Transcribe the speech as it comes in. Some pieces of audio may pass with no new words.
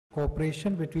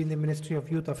Cooperation between the Ministry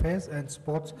of Youth Affairs and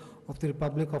Sports of the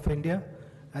Republic of India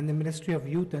and the Ministry of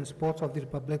Youth and Sports of the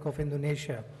Republic of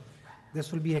Indonesia.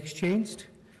 This will be exchanged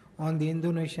on the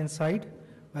Indonesian side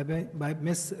by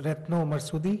Ms. Retno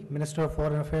Marsudi, Minister of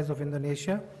Foreign Affairs of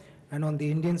Indonesia, and on the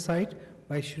Indian side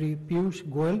by Shri Piyush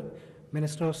Goyal,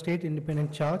 Minister of State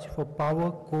Independent Charge for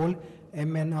Power, Coal,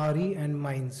 MNRE and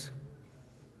Mines.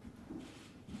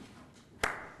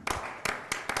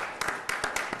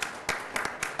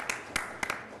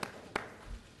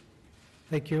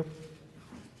 Thank you.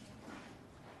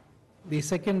 The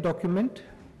second document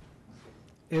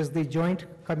is the joint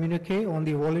communique on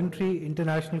the voluntary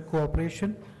international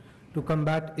cooperation to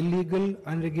combat illegal,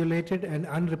 unregulated and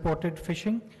unreported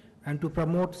fishing and to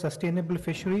promote sustainable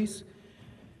fisheries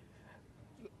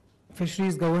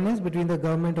governance between the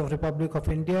Government of the Republic of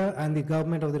India and the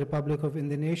Government of the Republic of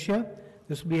Indonesia.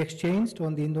 This will be exchanged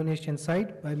on the Indonesian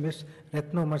side by Ms.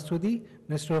 Retno Marsudi,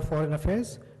 Minister of Foreign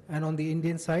Affairs, and on the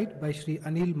Indian side by Shri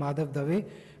Anil Madhav Dave,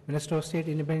 Minister of State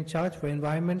Independent Charge for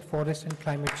Environment, Forest and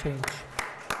Climate Change.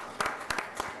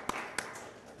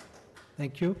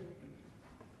 Thank you.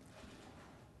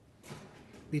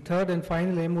 The third and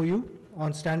final MOU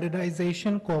on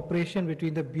standardization cooperation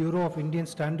between the Bureau of Indian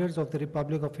Standards of the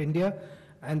Republic of India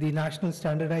and the National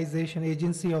Standardization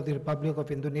Agency of the Republic of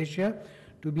Indonesia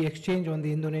to be exchanged on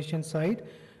the Indonesian side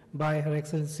by Her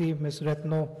Excellency Ms.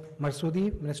 Retno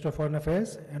Marsudi, Minister of Foreign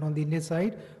Affairs, and on the Indian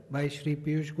side by Shri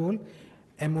Piyush Goyal,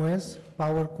 MOS,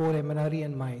 Power, Coal, MNRE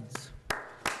and Mines.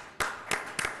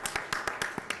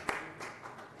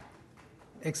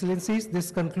 Excellencies, this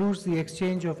concludes the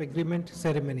exchange of agreement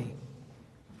ceremony.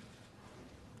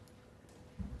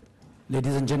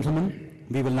 Ladies and gentlemen,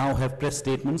 we will now have press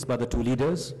statements by the two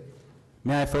leaders.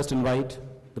 May I first invite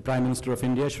the Prime Minister of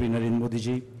India, Shri Narendra Modi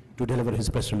ji, to deliver his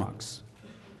press remarks.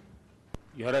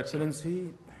 Your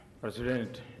Excellency,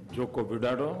 President Joko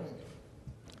Widodo,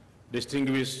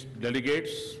 distinguished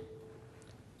delegates,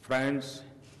 friends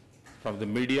from the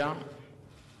media,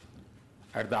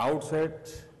 at the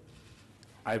outset,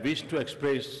 I wish to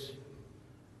express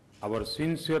our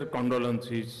sincere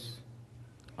condolences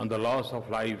on the loss of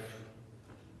life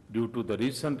due to the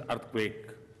recent earthquake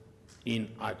in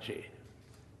Aceh.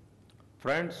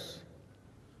 Friends,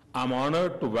 I'm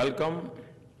honored to welcome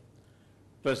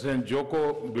President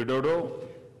Joko Widodo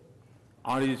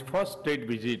on his first state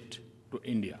visit to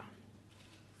India.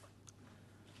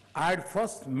 I had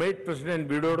first met President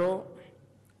Widodo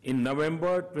in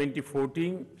November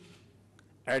 2014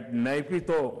 at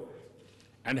Naypyidaw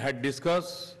and had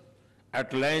discussed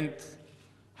at length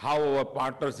how our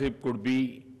partnership could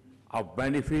be of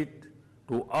benefit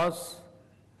to us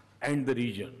and the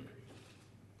region.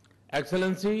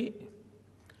 Excellency,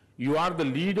 you are the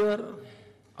leader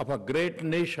of a great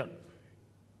nation.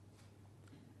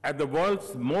 As the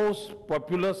world's most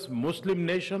populous Muslim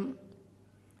nation,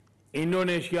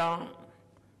 Indonesia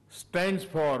stands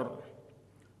for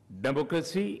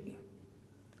democracy,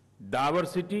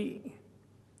 diversity,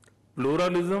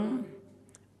 pluralism,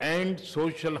 and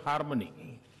social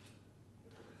harmony.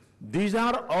 These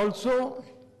are also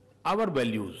our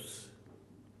values.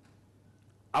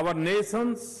 Our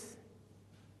nations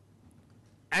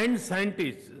and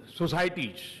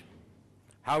societies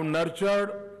have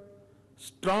nurtured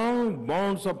strong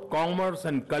bonds of commerce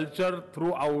and culture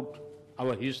throughout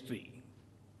our history.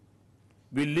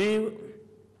 We live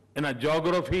in a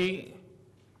geography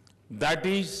that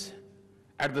is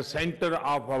at the center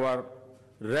of our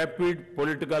rapid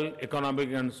political,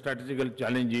 economic, and strategical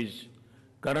challenges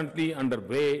currently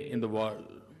underway in the world.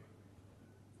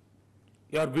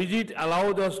 Your visit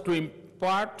allowed us to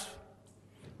impart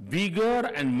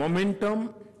vigor and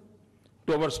momentum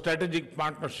to our strategic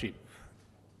partnership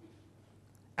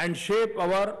and shape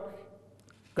our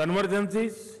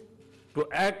convergences to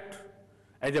act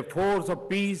as a force of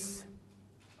peace,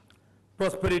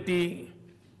 prosperity,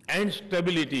 and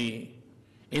stability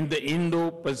in the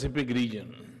Indo-Pacific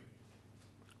region.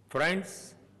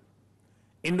 Friends,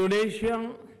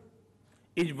 Indonesia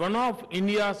is one of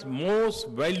India's most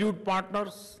valued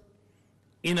partners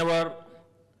in our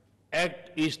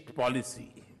Act East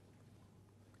policy.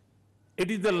 It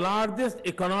is the largest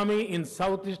economy in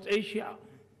Southeast Asia,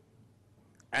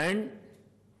 and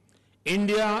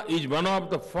India is one of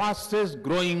the fastest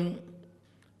growing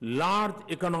large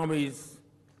economies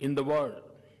in the world.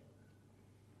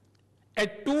 As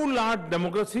two large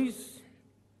democracies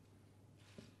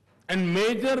and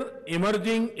major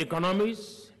emerging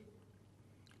economies,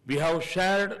 we have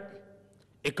shared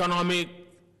economic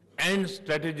and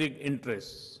strategic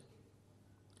interests.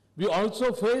 We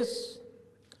also face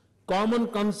common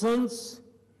concerns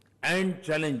and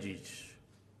challenges.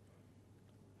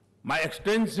 My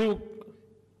extensive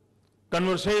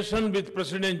conversation with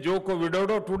President Joko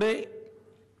Widodo today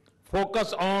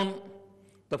focus on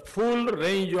the full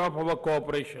range of our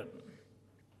cooperation.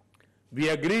 We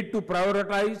agreed to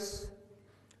prioritize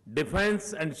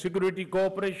defense and security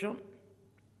cooperation.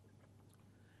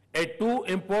 Two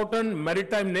important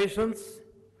maritime nations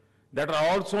that are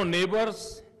also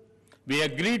neighbors, we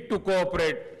agreed to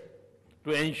cooperate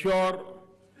to ensure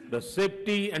the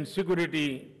safety and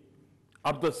security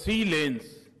of the sea lanes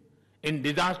in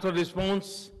disaster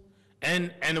response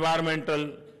and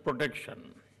environmental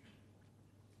protection.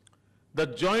 The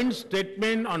joint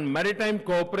statement on maritime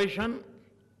cooperation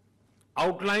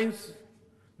outlines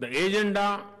the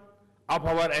agenda of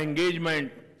our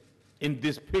engagement in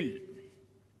this field.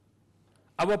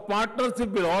 Our partnership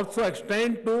will also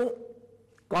extend to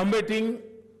combating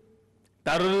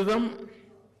terrorism,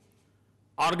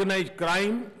 organized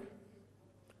crime,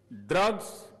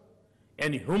 drugs,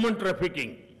 and human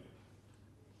trafficking.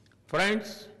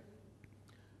 Friends,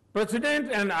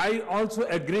 President and I also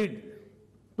agreed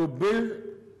to build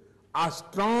a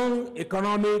strong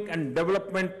economic and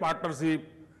development partnership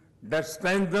that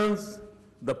strengthens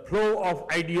the flow of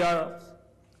ideas,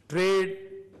 trade,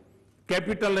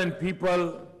 capital and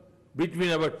people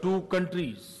between our two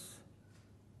countries.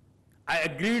 I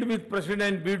agreed with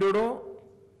President Widodo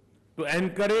to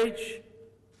encourage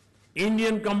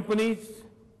Indian companies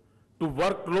to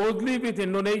work closely with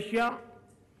Indonesia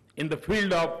in the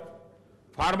field of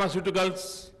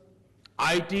pharmaceuticals,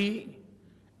 IT,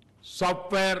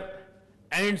 software,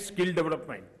 and skill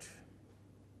development.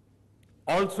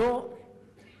 Also,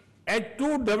 as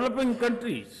two developing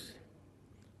countries,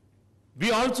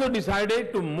 we also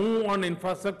decided to move on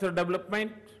infrastructure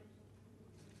development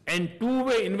and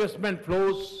two-way investment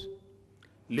flows,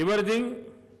 leveraging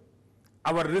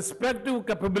our respective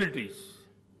capabilities.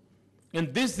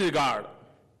 In this regard,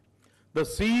 the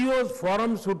CEO's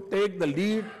forum should take the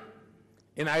lead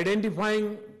in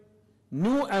identifying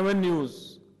new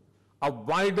avenues of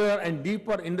wider and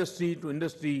deeper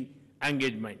industry-to-industry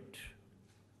engagement.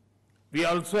 We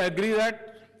also agree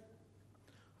that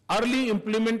early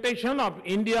implementation of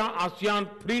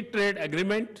India-ASEAN Free Trade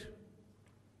Agreement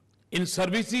in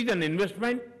services and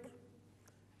investment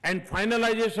and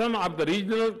finalization of the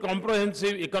Regional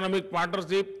Comprehensive Economic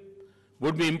Partnership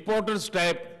would be important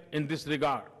step in this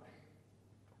regard.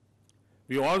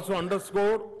 We also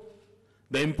underscore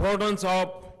the importance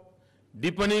of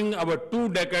deepening our 2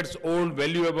 decades-old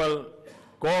valuable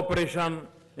cooperation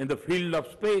in the field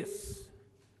of space.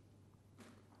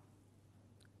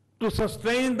 To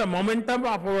sustain the momentum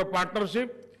of our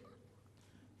partnership,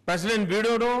 President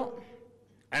Widodo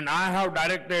and I have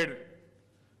directed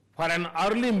for an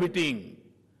early meeting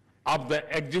of the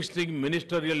existing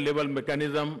ministerial level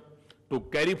mechanism to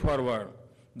carry forward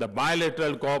the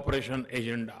bilateral cooperation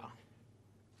agenda.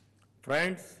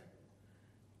 Friends,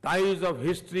 ties of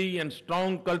history and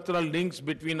strong cultural links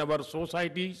between our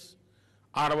societies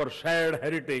are our shared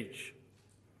heritage.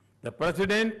 The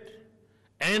President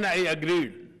and I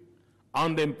agreed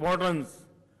on the importance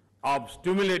of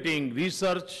stimulating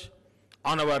research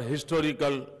on our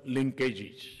historical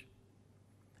linkages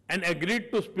and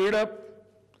agreed to speed up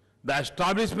the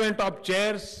establishment of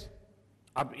chairs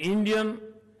of Indian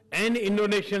and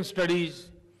Indonesian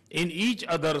studies in each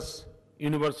other's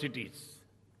universities.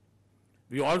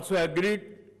 We also agreed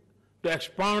to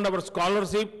expand our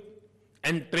scholarship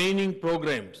and training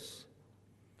programs.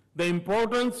 The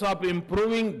importance of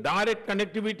improving direct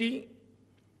connectivity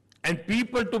and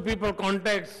people-to-people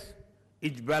contacts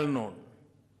is well known.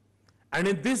 And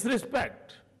in this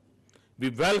respect, we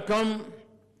welcome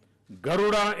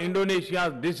Garuda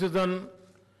Indonesia's decision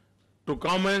to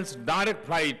commence direct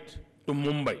flight to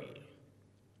Mumbai.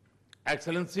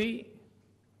 Excellency,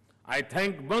 I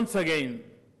thank once again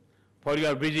for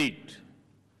your visit.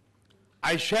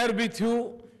 I share with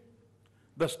you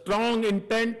the strong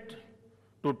intent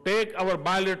to take our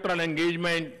bilateral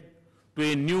engagement to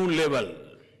a new level.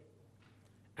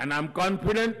 And I'm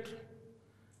confident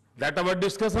that our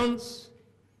discussions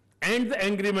and the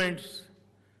agreements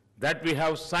that we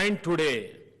have signed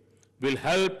today will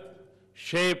help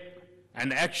shape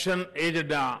an action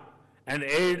agenda and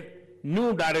add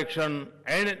new direction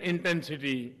and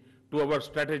intensity to our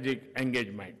strategic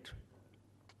engagement.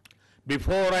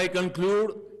 Before I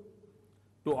conclude,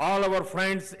 to all our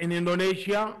friends in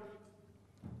Indonesia,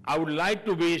 I would like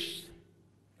to wish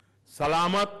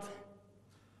Salamat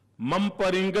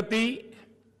Memperingati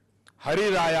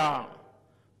Hari Raya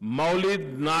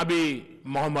Maulid Nabi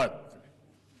Muhammad.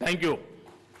 Thank you.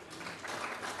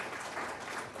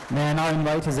 May I now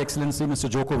invite His Excellency Mr.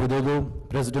 Joko Widodo,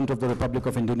 President of the Republic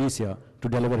of Indonesia, to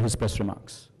deliver his press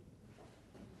remarks.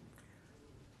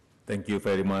 Thank you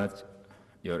very much,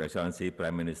 Your Excellency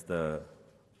Prime Minister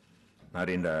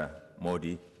Narendra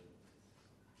Modi.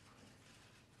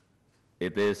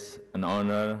 It is an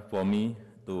honor for me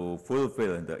to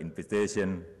fulfill the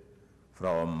invitation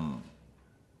from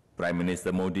Prime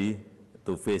Minister Modi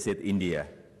to visit India.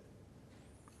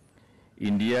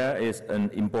 India is an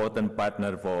important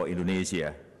partner for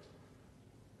Indonesia.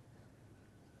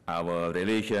 Our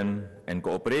relation and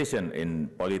cooperation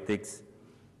in politics,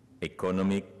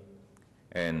 economic,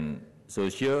 and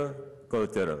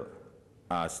socio-cultural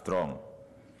are strong.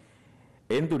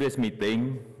 In today's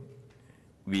meeting,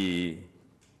 we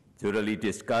thoroughly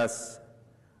discuss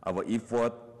our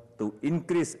effort to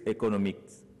increase economic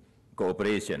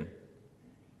cooperation.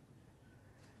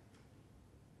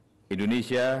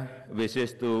 Indonesia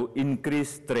wishes to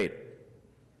increase trade.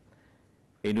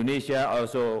 Indonesia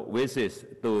also wishes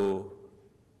to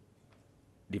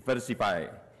diversify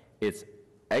its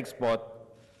export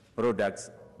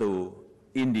products to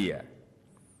India.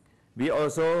 We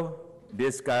also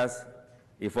discuss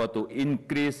effort to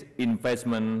increase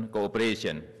investment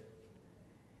cooperation.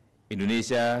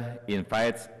 Indonesia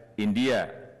invites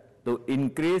India to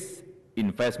increase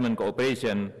investment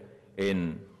cooperation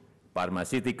in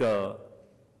pharmaceutical,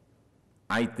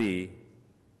 IT,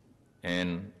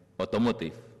 and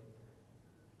automotive.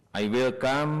 I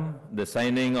welcome the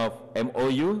signing of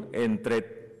MOU in trade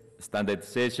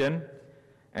standardization,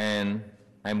 and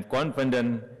I'm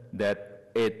confident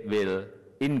that it will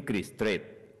increase trade.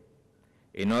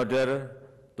 In order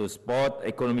to support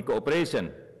economic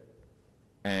cooperation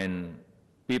and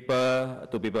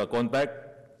people-to-people contact,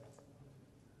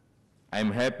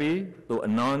 I'm happy to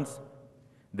announce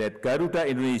that Garuda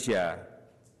Indonesia,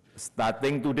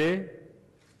 starting today,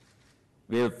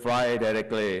 will fly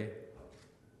directly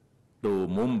to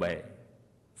Mumbai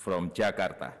from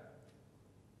Jakarta.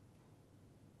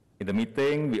 In the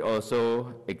meeting, we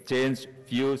also exchanged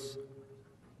views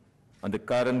on the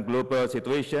current global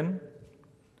situation.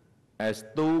 As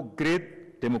two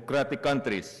great democratic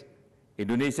countries,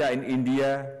 Indonesia and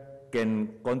India can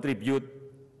contribute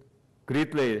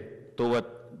greatly toward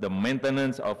the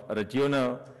maintenance of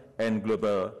regional and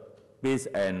global peace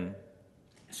and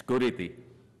security.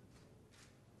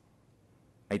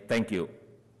 I thank you.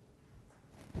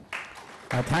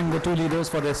 I thank the two leaders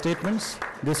for their statements.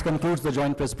 This concludes the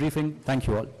joint press briefing. Thank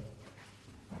you all.